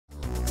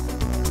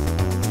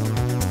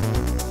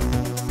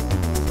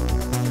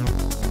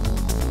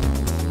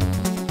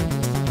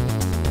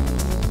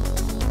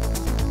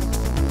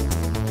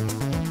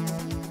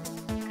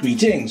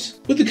Greetings!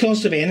 With the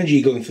cost of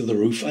energy going through the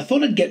roof, I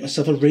thought I'd get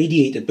myself a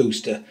radiator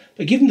booster,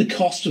 but given the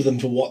cost of them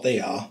for what they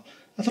are,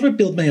 I thought I'd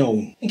build my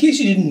own. In case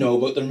you didn't know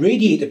about them,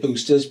 radiator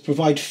boosters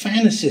provide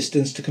fan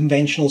assistance to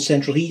conventional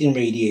central heating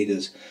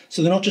radiators,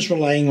 so they're not just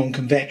relying on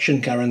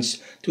convection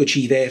currents to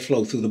achieve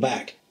airflow through the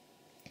back.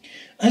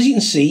 As you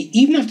can see,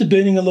 even after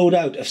burning a load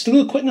out, I've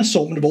still got quite an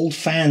assortment of old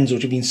fans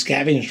which have been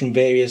scavenged from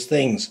various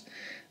things.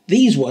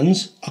 These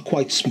ones are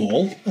quite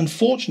small, and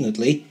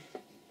fortunately,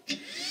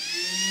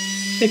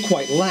 they're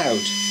quite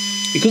loud.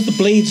 Because the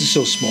blades are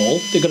so small,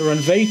 they've got to run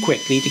very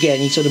quickly to get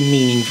any sort of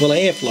meaningful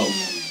airflow.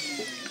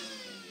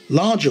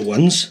 Larger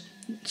ones,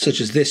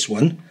 such as this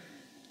one,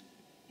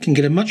 can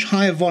get a much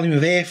higher volume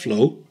of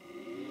airflow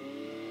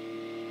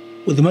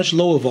with a much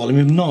lower volume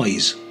of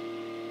noise.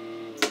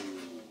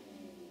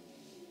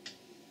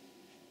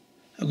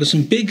 I've got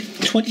some big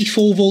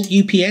 24 volt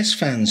UPS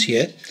fans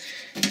here.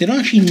 They don't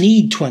actually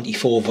need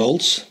 24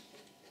 volts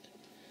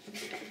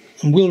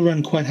and will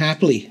run quite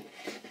happily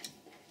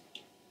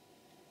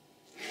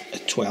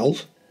at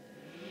 12,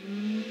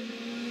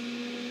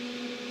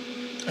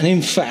 and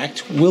in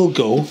fact will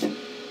go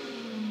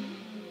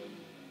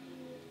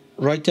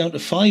right down to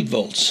 5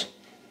 volts.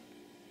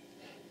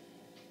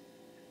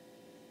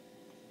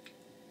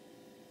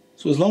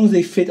 So as long as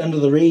they fit under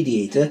the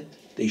radiator,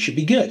 they should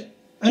be good.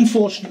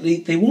 Unfortunately,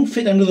 they won't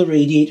fit under the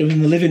radiator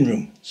in the living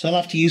room, so I'll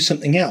have to use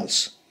something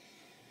else.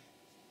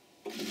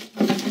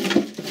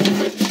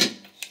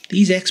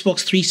 These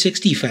Xbox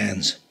 360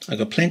 fans, I've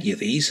got plenty of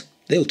these,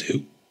 they'll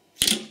do.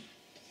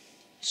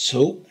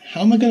 So,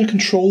 how am I going to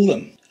control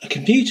them? A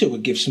computer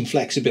would give some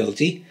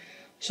flexibility,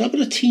 so I've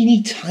got a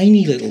teeny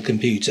tiny little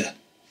computer.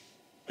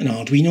 An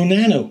Arduino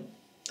Nano,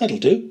 that'll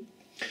do.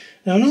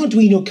 Now an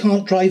Arduino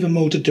can't drive a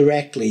motor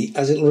directly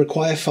as it'll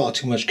require far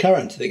too much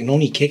current. They can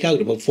only kick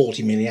out about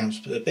 40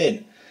 milliamps per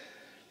pin.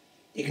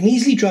 You can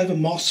easily drive a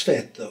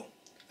MOSFET though.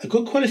 I've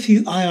got quite a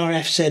few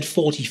IRF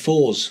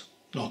Z44s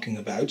knocking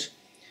about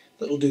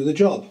that'll do the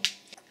job.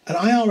 An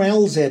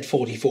IRL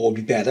Z44 would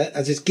be better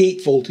as its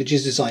gate voltage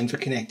is designed for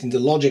connecting to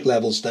logic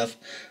level stuff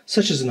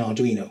such as an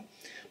Arduino.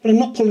 But I'm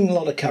not pulling a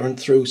lot of current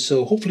through,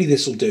 so hopefully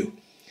this will do.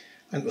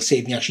 And it'll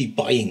save me actually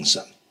buying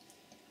some.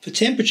 For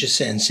temperature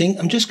sensing,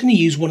 I'm just going to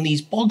use one of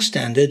these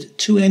bog-standard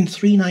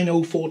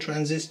 2M3904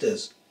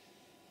 transistors.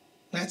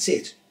 That's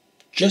it.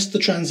 Just the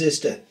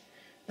transistor.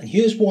 And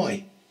here's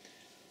why.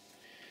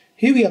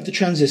 Here we have the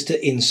transistor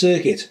in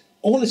circuit.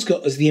 All it's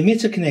got is the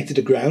emitter connected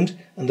to ground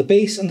and the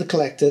base and the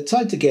collector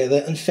tied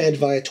together and fed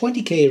via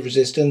 20k of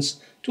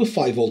resistance to a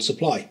 5 volt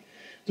supply.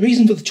 The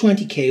reason for the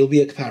 20k will be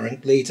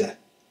apparent later.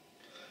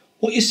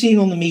 What you're seeing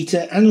on the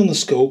meter and on the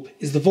scope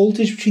is the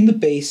voltage between the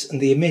base and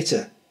the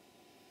emitter.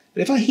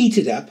 But if I heat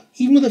it up,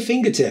 even with a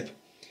fingertip,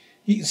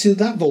 you can see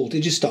that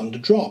voltage is starting to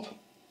drop.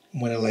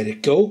 And when I let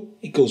it go,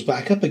 it goes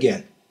back up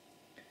again.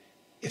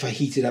 If I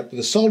heat it up with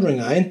a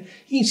soldering iron,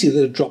 you can see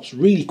that it drops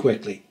really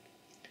quickly.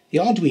 The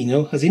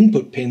Arduino has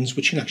input pins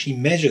which can actually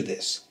measure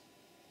this.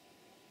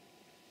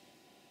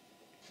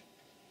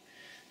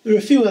 There are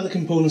a few other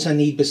components I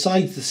need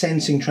besides the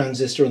sensing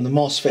transistor and the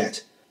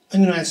MOSFET.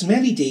 I'm going to add some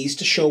LEDs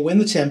to show when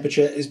the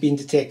temperature is being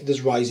detected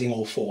as rising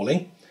or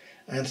falling,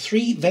 and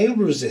 3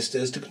 variable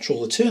resistors to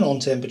control the turn-on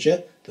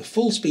temperature, the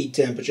full speed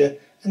temperature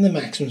and the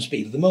maximum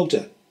speed of the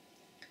motor.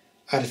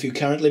 Add a few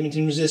current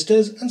limiting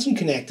resistors and some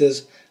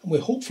connectors and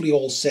we're hopefully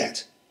all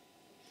set.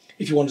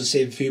 If you want to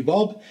save a few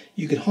bob,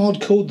 you can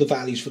hard code the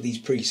values for these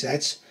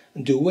presets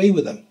and do away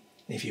with them.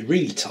 And if you're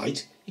really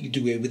tight, you can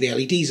do away with the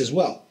LEDs as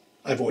well.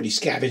 I've already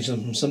scavenged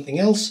them from something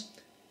else,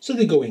 so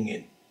they're going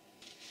in.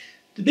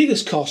 The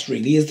biggest cost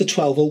really is the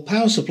 12 volt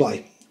power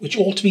supply, which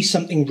ought to be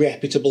something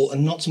reputable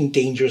and not some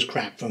dangerous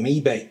crap from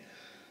eBay.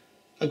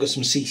 I've got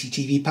some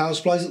CCTV power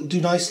supplies that will do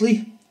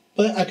nicely,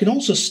 but I can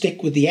also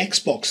stick with the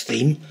Xbox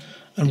theme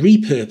and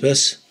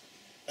repurpose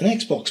an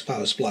Xbox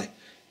power supply,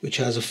 which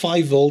has a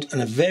 5 volt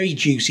and a very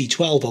juicy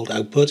 12 volt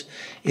output,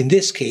 in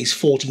this case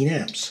 14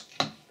 amps.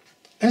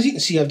 As you can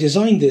see, I've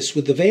designed this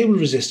with the variable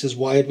resistors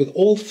wired with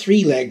all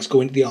 3 legs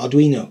going to the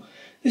Arduino.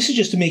 This is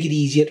just to make it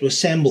easier to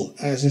assemble,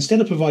 as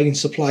instead of providing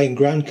supply and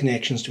ground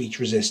connections to each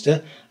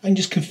resistor, I can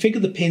just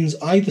configure the pins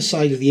either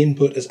side of the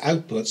input as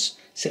outputs,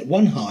 set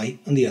one high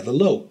and the other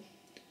low.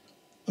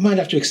 I might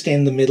have to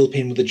extend the middle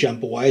pin with a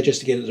jumper wire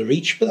just to get it to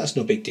reach, but that's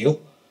no big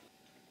deal.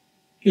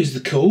 Here's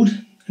the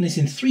code, and it's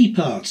in 3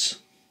 parts.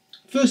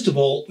 First of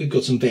all, we've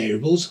got some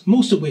variables,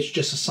 most of which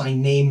just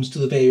assign names to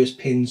the various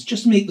pins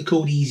just to make the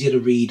code easier to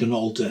read and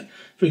alter,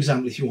 for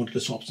example if you wanted to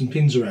swap some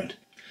pins around.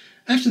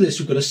 After this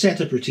we've got a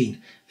setup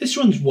routine. This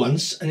runs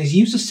once and is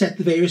used to set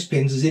the various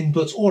pins as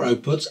inputs or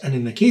outputs, and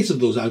in the case of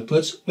those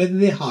outputs, whether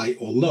they're high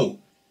or low.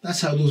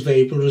 That's how those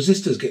variable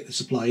resistors get the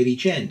supply at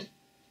each end.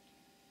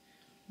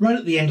 Right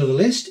at the end of the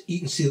list, you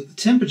can see that the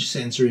temperature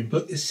sensor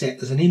input is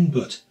set as an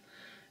input.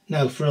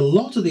 Now for a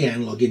lot of the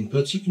analog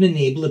inputs you can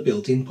enable a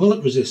built-in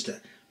pull-up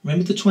resistor.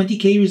 Remember the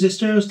 20k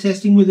resistor I was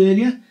testing with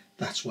earlier?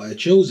 That's why I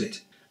chose it.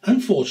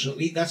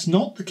 Unfortunately, that's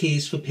not the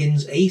case for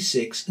pins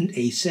A6 and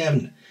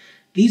A7.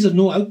 These have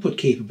no output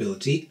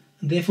capability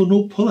and therefore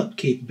no pull-up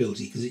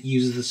capability because it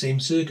uses the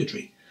same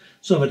circuitry.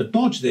 So I've had to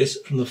bodge this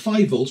from the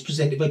 5 volts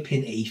presented by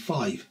pin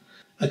A5.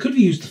 I could have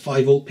used the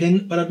 5 volt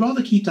pin, but I'd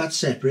rather keep that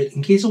separate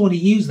in case I want to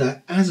use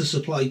that as a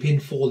supply pin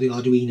for the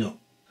Arduino.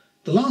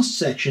 The last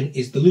section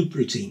is the loop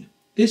routine.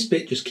 This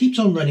bit just keeps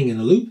on running in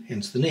a loop,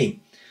 hence the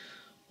name.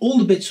 All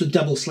the bits with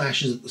double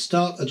slashes at the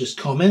start are just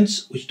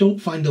comments which don't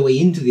find their way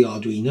into the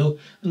Arduino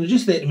and are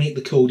just there to make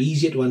the code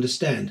easier to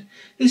understand.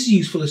 This is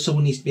useful if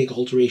someone needs to make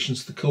alterations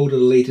to the code at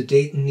a later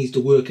date and needs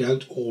to work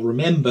out or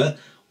remember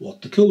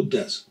what the code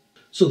does.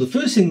 So the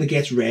first thing that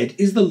gets read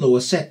is the lower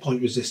set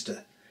point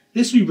resistor.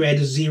 This will be read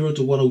as 0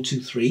 to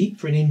 1023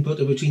 for an input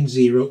of between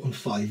 0 and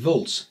 5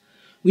 volts.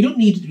 We don't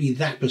need it to be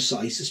that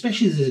precise,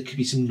 especially as there could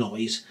be some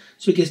noise,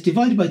 so it gets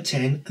divided by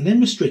 10 and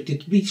then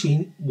restricted to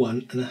between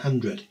 1 and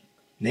 100.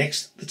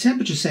 Next, the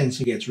temperature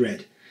sensor gets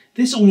read.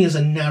 This only has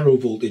a narrow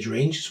voltage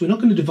range, so we're not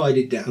going to divide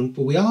it down,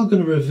 but we are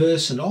going to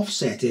reverse and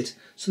offset it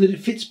so that it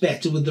fits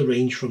better with the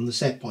range from the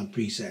set point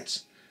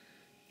presets.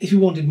 If you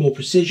wanted more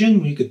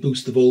precision, you could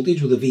boost the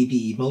voltage with a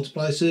VBE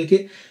multiplier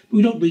circuit, but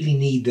we don't really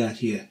need that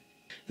here.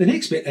 The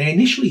next bit I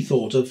initially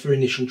thought of for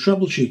initial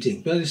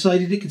troubleshooting, but I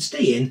decided it could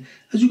stay in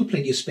as we've got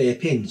plenty of spare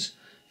pins.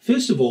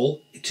 First of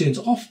all, it turns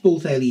off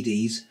both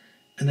LEDs,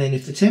 and then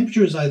if the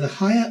temperature is either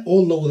higher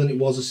or lower than it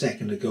was a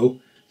second ago,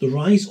 the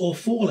rise or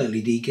fall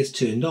LED gets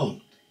turned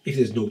on. If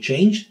there's no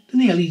change, then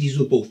the LEDs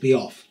will both be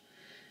off.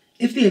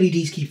 If the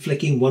LEDs keep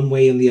flicking one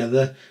way and the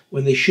other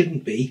when they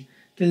shouldn't be,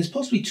 then there's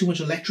possibly too much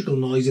electrical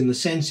noise in the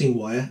sensing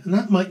wire, and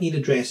that might need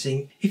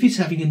addressing if it's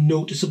having a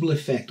noticeable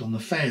effect on the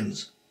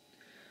fans.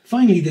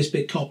 Finally, this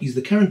bit copies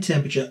the current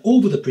temperature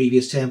over the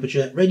previous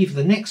temperature, ready for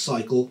the next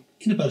cycle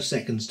in about a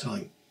second's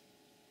time.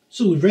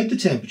 So we've read the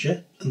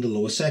temperature and the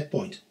lower set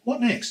point.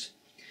 What next?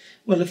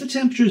 Well, if the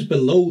temperature is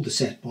below the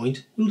set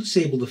point, we'll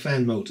disable the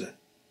fan motor.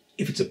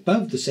 If it's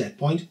above the set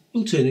point,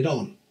 we'll turn it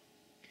on.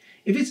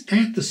 If it's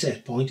at the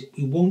set point,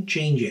 we won't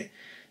change it.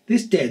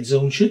 This dead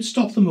zone should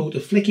stop the motor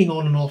flicking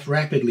on and off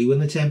rapidly when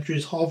the temperature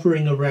is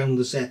hovering around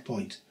the set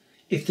point.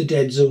 If the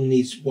dead zone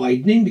needs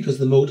widening because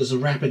the motors are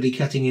rapidly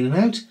cutting in and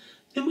out,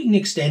 then we can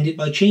extend it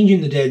by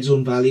changing the dead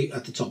zone value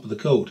at the top of the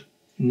code.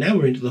 Now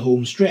we're into the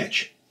home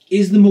stretch.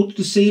 Is the motor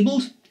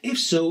disabled? If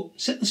so,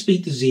 set the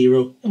speed to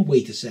 0 and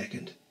wait a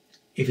second.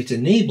 If it's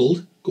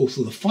enabled, go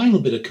through the final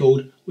bit of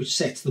code which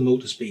sets the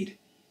motor speed.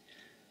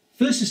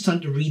 First it's time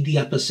to read the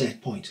upper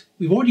set point.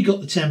 We've already got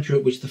the temperature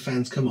at which the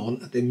fans come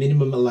on at their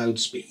minimum allowed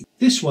speed.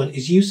 This one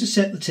is used to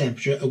set the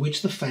temperature at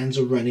which the fans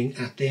are running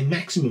at their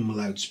maximum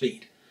allowed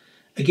speed.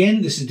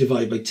 Again, this is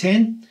divided by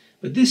 10,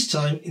 but this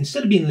time,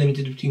 instead of being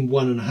limited between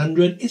 1 and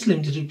 100, it's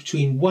limited to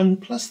between 1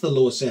 plus the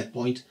lower set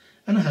point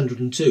and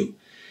 102.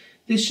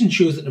 This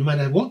ensures that no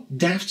matter what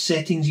daft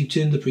settings you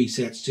turn the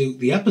presets to,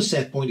 the upper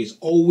set point is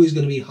always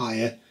going to be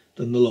higher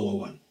than the lower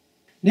one.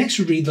 Next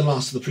we read the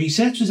last of the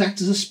presets, which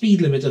acts as a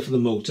speed limiter for the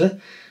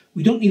motor.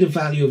 We don't need a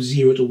value of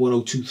 0 to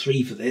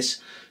 1023 for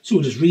this, so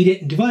we'll just read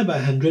it and divide by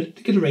 100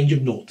 to get a range of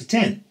 0 to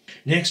 10.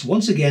 Next,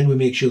 once again, we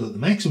make sure that the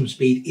maximum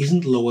speed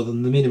isn't lower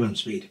than the minimum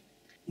speed.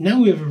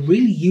 Now we have a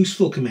really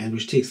useful command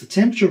which takes the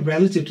temperature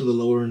relative to the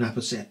lower and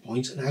upper set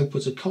points and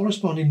outputs a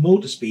corresponding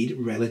motor speed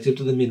relative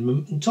to the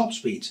minimum and top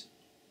speeds.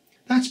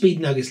 That speed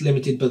now gets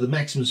limited by the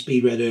maximum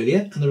speed read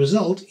earlier, and the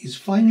result is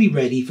finally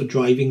ready for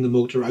driving the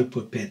motor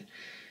output pin.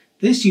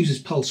 This uses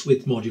pulse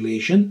width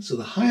modulation, so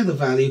the higher the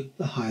value,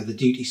 the higher the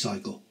duty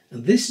cycle.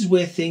 And this is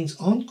where things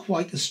aren't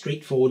quite as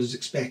straightforward as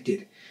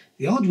expected.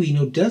 The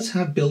Arduino does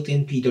have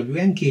built-in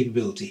PWM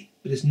capability,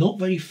 but it's not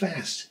very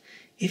fast.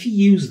 If you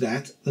use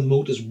that, the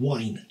motors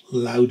whine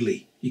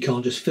loudly. You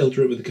can't just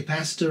filter it with a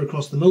capacitor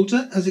across the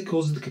motor, as it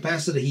causes the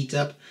capacitor to heat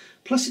up,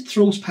 plus it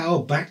throws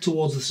power back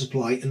towards the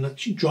supply and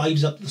actually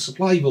drives up the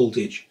supply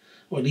voltage,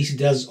 or at least it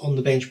does on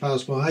the bench power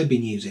supply I've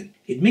been using.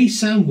 It may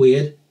sound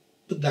weird,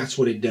 but that's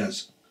what it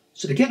does.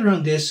 So to get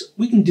around this,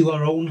 we can do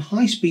our own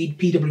high-speed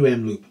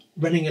PWM loop,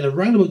 running at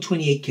around about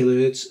 28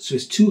 kHz, so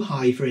it's too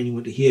high for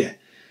anyone to hear.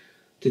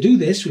 To do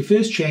this, we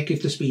first check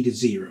if the speed is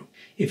 0.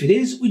 If it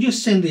is, we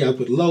just send the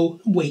output low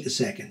and wait a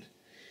second.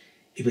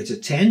 If it's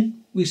at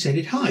 10, we send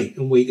it high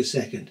and wait a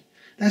second.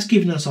 That's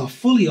giving us our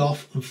fully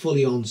off and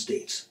fully on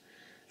states.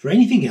 For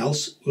anything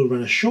else, we'll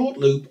run a short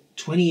loop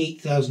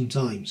 28,000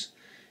 times.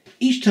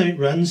 Each time it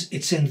runs,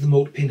 it sends the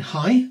motor pin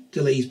high,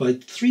 delays by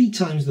 3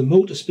 times the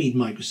motor speed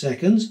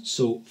microseconds,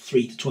 so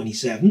 3 to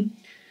 27,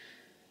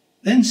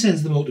 then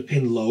sends the motor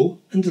pin low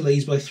and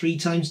delays by 3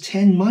 times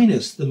 10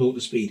 minus the motor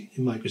speed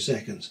in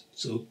microseconds,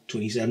 so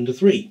 27 to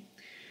 3.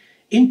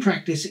 In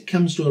practice, it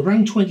comes to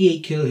around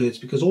 28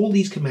 kHz because all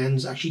these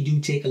commands actually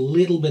do take a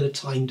little bit of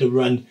time to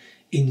run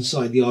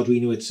inside the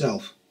Arduino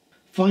itself.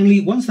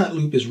 Finally, once that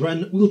loop is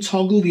run, we'll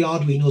toggle the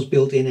Arduino's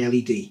built-in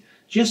LED,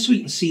 just so we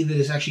can see that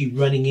it's actually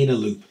running in a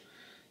loop.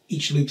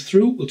 Each loop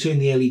through will turn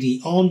the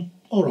LED on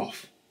or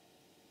off.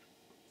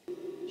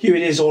 Here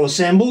it is all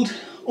assembled.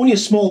 Only a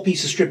small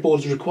piece of strip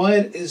board is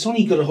required. It's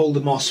only got to hold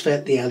the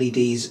MOSFET, the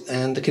LEDs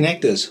and the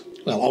connectors.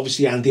 Well,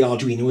 obviously, and the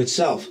Arduino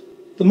itself.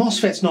 The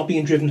MOSFET's not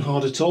being driven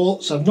hard at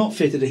all, so I've not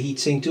fitted a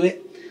heatsink to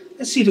it.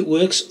 Let's see if it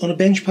works on a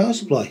bench power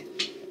supply.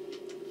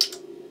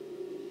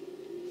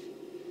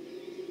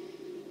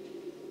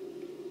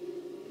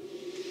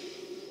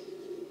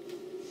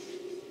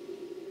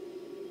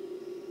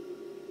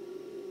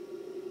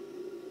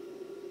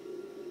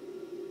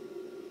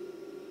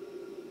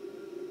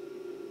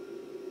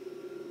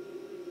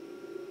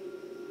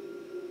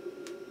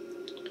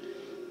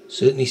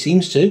 Certainly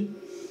seems to.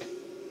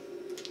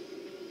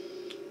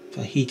 If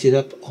I heat it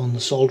up on the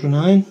soldering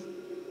iron.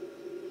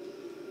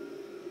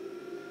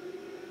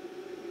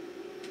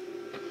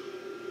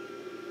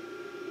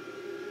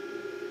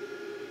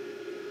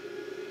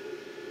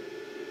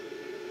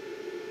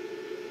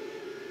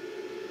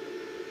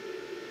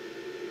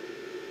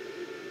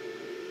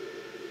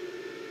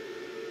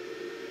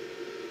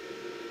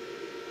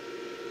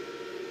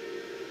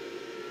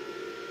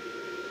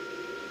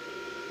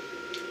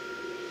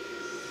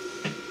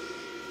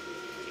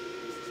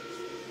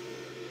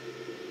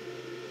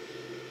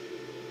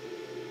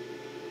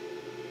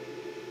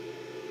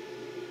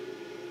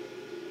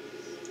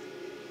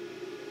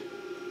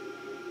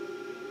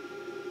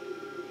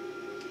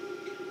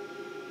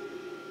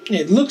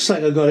 It looks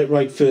like I got it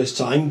right first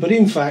time, but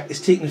in fact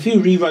it's taken a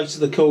few rewrites of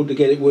the code to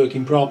get it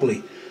working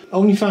properly. I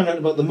only found out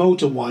about the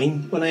motor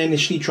whine when I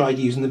initially tried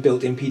using the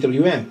built-in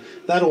PWM.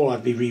 That all had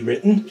to be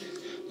rewritten.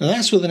 Now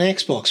that's with an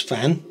Xbox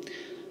fan.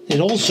 It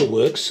also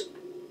works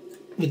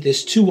with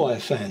this 2-wire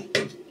fan.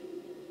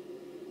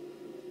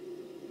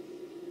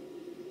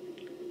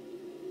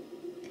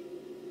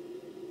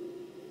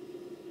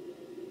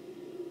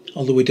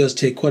 Although it does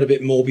take quite a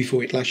bit more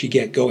before it'll actually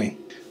get going.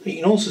 You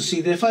can also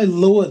see that if I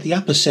lower the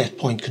upper set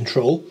point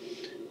control,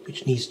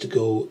 which needs to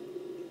go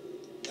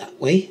that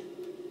way,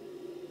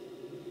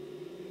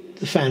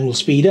 the fan will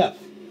speed up.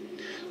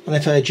 And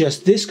if I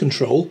adjust this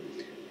control,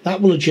 that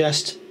will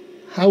adjust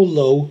how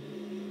low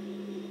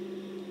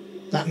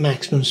that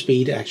maximum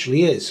speed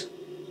actually is.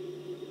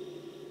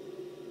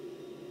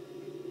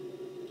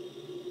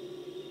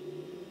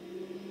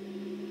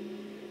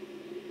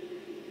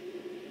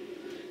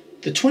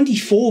 The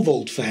 24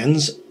 volt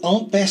fans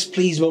aren't best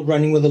pleased about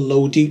running with a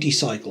low duty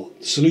cycle.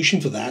 The solution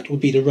for that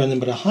would be to run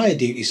them at a higher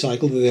duty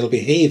cycle that they'll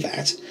behave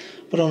at,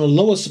 but on a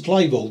lower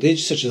supply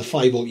voltage, such as a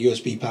 5 volt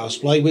USB power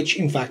supply, which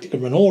in fact I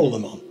can run all of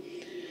them on.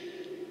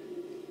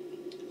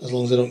 As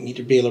long as I don't need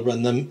to be able to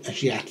run them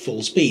actually at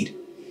full speed.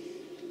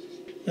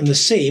 And the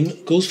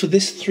same goes for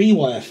this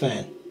 3-wire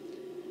fan.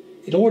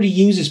 It already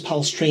uses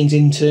pulse trains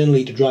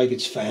internally to drive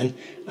its fan,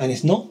 and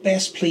it's not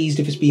best pleased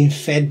if it's being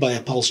fed by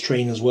a pulse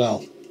train as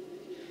well.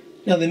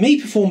 Now they may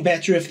perform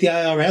better if the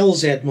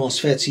IRL-Z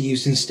MOSFETs are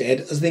used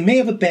instead, as they may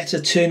have a better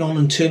turn on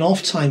and turn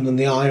off time than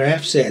the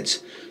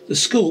IRF-Zs. The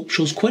scope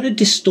shows quite a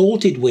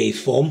distorted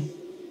waveform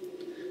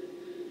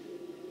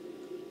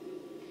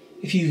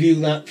if you view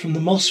that from the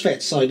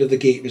MOSFET side of the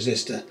gate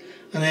resistor,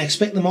 and I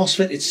expect the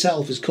MOSFET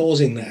itself is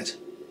causing that.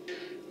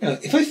 Now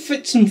if I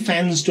fit some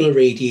fans to a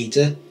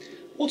radiator,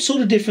 what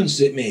sort of difference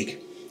does it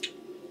make?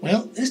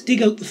 Well, let's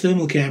dig out the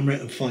thermal camera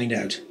and find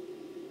out.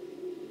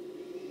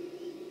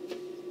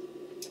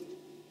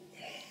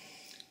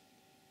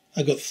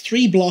 I've got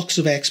 3 blocks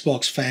of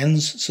Xbox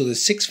fans, so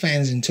there's 6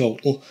 fans in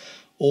total,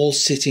 all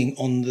sitting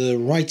on the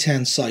right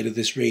hand side of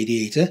this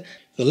radiator.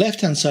 The left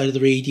hand side of the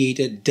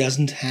radiator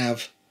doesn't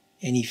have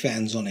any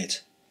fans on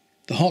it.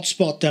 The hot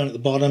spot down at the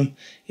bottom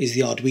is the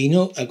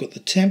Arduino. I've got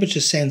the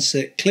temperature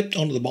sensor clipped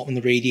onto the bottom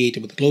of the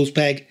radiator with the clothes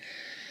peg.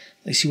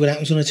 Let's see what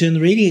happens when I turn the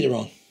radiator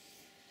on.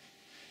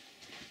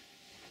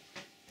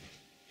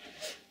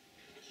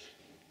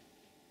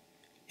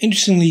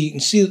 Interestingly, you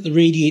can see that the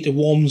radiator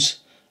warms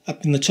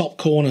up in the top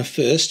corner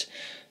first,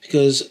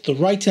 because the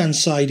right hand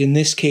side in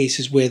this case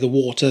is where the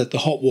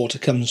hot water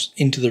comes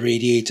into the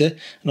radiator,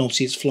 and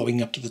obviously it's flowing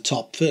up to the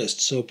top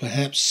first, so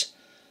perhaps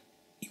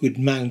you would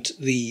mount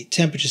the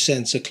temperature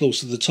sensor close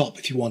to the top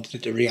if you wanted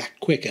it to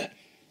react quicker,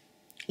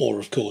 or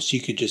of course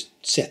you could just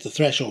set the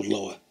threshold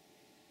lower.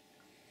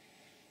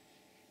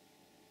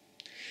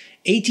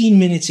 18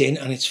 minutes in,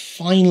 and it's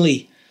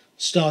finally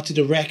started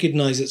to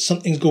recognize that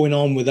something's going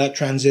on with that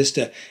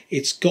transistor.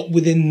 It's got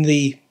within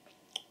the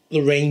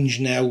range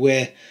now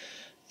where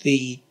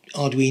the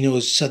Arduino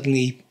is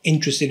suddenly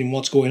interested in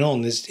what's going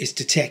on. It's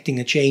detecting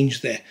a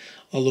change there,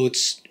 although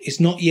it's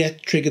not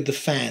yet triggered the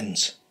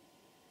fans.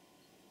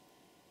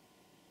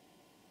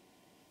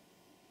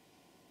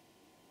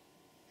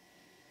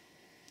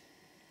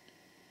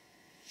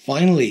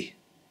 Finally,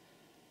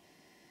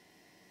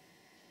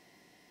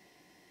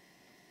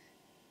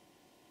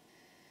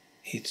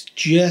 it's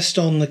just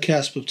on the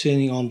cusp of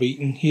turning on, but you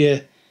can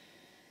hear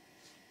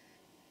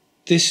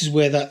this is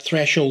where that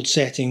threshold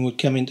setting would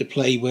come into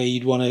play, where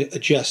you'd want to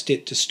adjust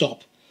it to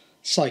stop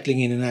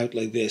cycling in and out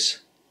like this.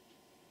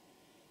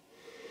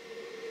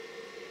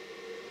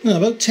 Now,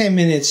 about 10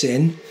 minutes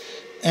in,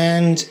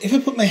 and if I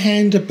put my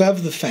hand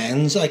above the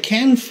fans, I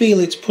can feel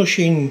it's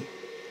pushing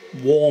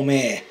warm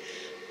air,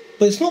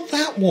 but it's not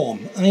that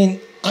warm. I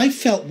mean, I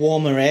felt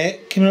warmer air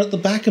coming out the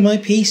back of my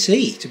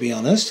PC, to be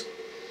honest.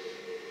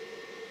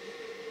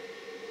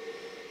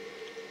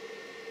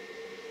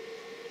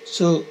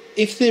 So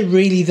if they're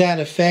really that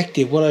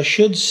effective, what I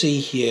should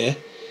see here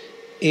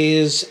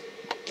is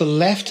the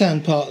left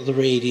hand part of the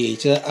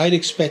radiator I'd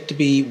expect to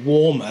be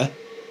warmer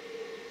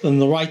than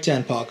the right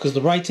hand part, because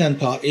the right hand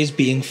part is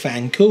being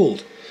fan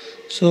cooled.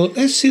 So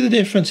let's see the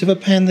difference if I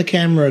pan the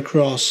camera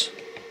across.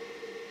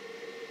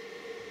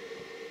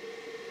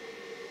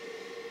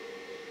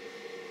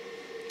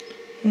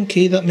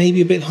 Okay, that may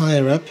be a bit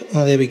higher up.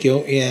 Oh, there we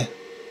go, yeah.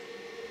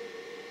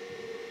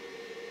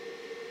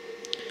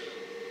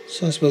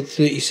 So that's about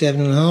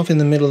 37.5 in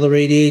the middle of the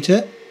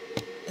radiator.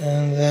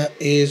 And that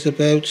is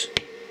about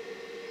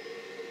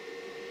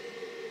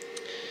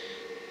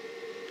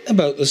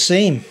the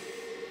same.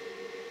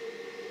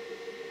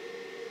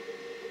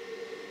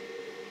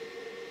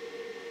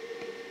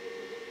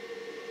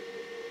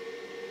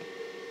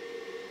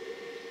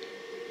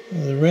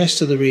 The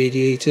rest of the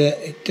radiator,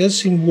 it does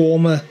seem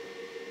warmer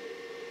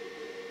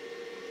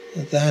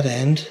at that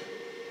end.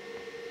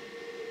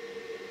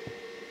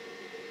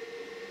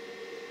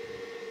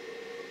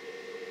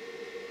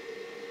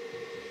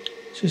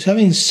 So it's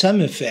having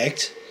some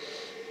effect,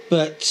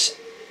 but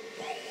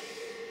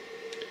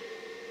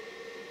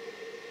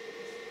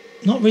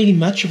not really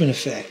much of an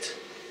effect.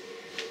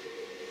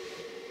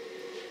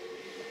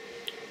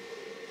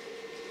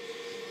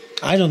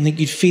 I don't think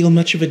you'd feel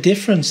much of a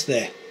difference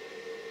there.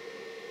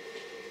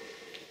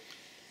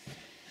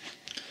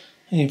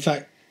 And in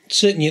fact,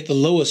 certainly at the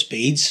lower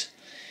speeds,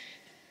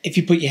 if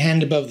you put your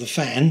hand above the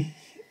fan,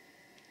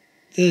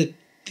 the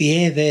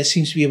air there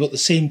seems to be about the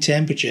same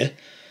temperature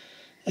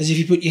as if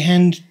you put your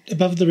hand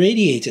above the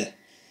radiator.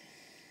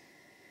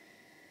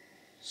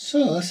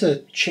 So that's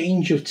a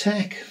change of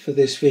tack for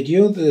this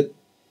video. The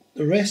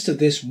rest of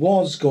this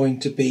was going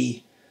to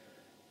be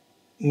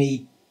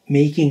me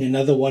making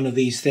another one of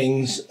these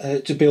things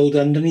to build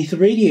underneath the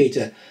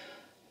radiator.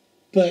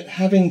 But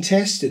having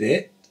tested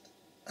it,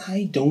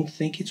 I don't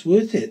think it's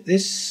worth it.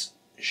 This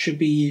should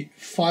be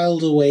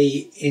filed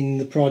away in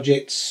the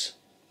projects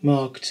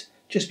marked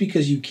just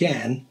because you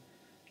can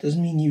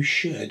doesn't mean you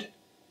should.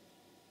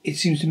 It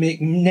seems to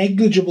make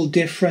negligible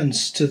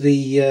difference to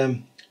the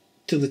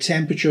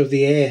temperature of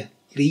the air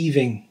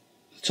leaving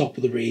the top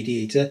of the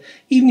radiator.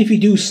 Even if you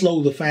do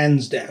slow the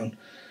fans down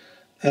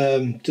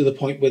to the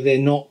point where they're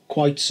not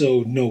quite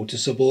so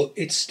noticeable,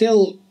 it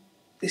seems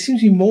to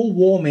be more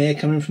warm air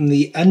coming from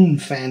the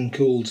unfan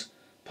cooled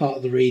part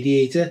of the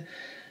radiator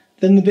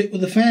than the bit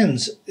with the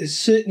fans. It's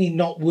certainly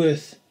not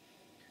worth.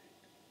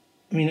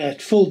 I mean,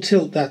 at full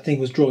tilt that thing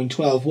was drawing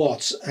 12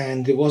 watts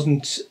and it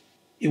wasn't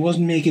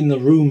making the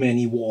room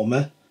any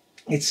warmer.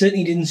 It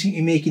certainly didn't seem to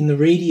be making the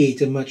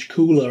radiator much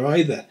cooler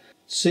either.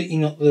 Certainly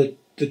not the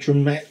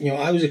dramatic,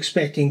 I was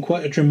expecting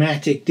quite a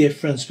dramatic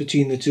difference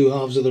between the two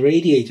halves of the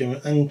radiator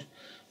and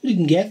we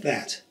didn't get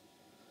that.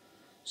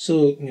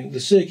 So the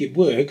circuit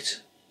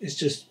worked, it's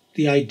just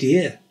the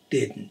idea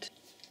didn't.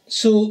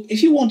 So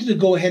if you wanted to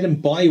go ahead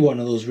and buy one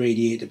of those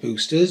radiator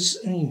boosters,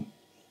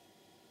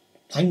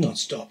 I'm not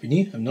stopping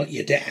you, I'm not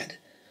your dad.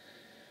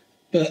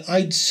 But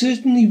I'd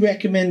certainly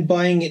recommend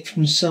buying it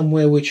from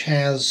somewhere which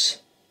has,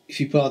 if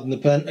you pardon the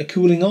pun, a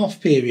cooling off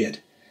period.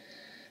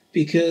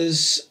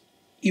 Because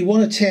you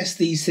want to test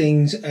these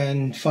things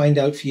and find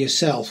out for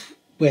yourself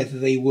whether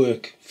they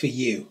work for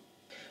you.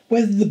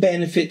 Whether the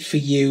benefit for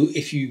you,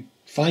 if you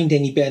find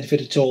any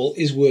benefit at all,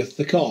 is worth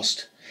the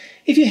cost.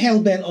 If you're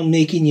hell-bent on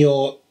making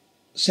your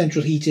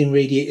central heating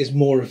radiators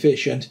more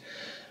efficient,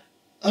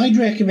 I'd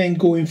recommend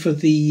going for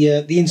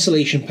the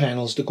insulation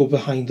panels that go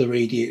behind the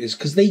radiators,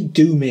 because they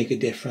do make a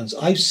difference.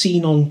 I've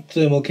seen on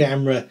thermal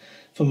camera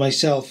for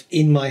myself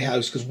in my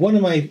house, because one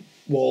of my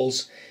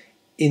walls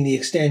in the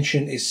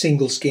extension is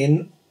single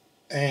skin,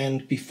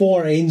 and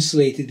before I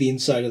insulated the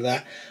inside of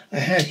that, I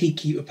had heat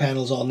keeper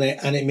panels on there,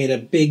 and it made a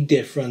big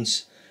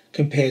difference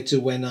compared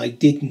to when I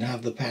didn't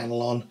have the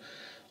panel on.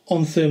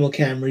 On thermal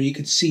camera you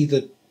could see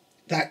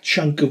that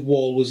chunk of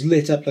wall was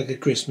lit up like a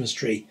Christmas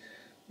tree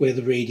where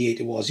the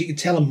radiator was. You could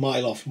tell a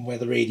mile off from where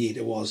the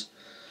radiator was.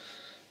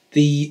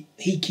 The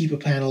heat keeper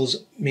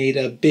panels made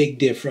a big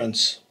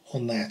difference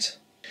on that.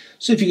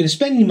 So if you're going to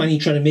spend any money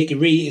trying to make your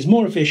radiators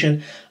more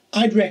efficient,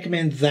 I'd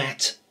recommend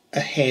that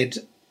ahead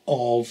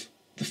of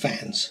the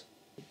fans.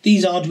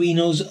 These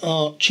Arduinos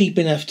are cheap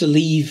enough to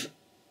leave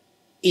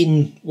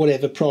in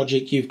whatever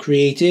project you've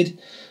created.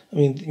 I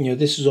mean,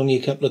 this is only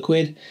a couple of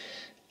quid.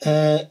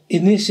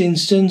 In this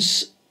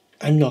instance,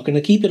 I'm not going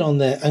to keep it on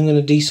there. I'm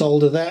going to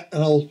desolder that,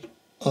 and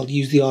I'll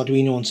use the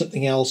Arduino on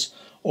something else,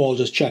 or I'll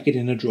just chuck it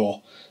in a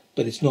drawer.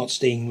 But it's not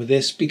staying with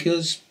this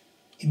because,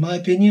 in my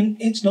opinion,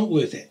 it's not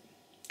worth it.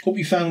 Hope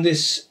you found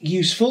this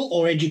useful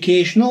or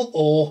educational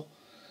or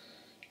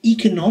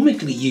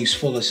economically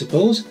useful, I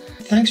suppose.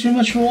 Thanks very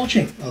much for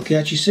watching. I'll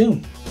catch you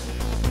soon.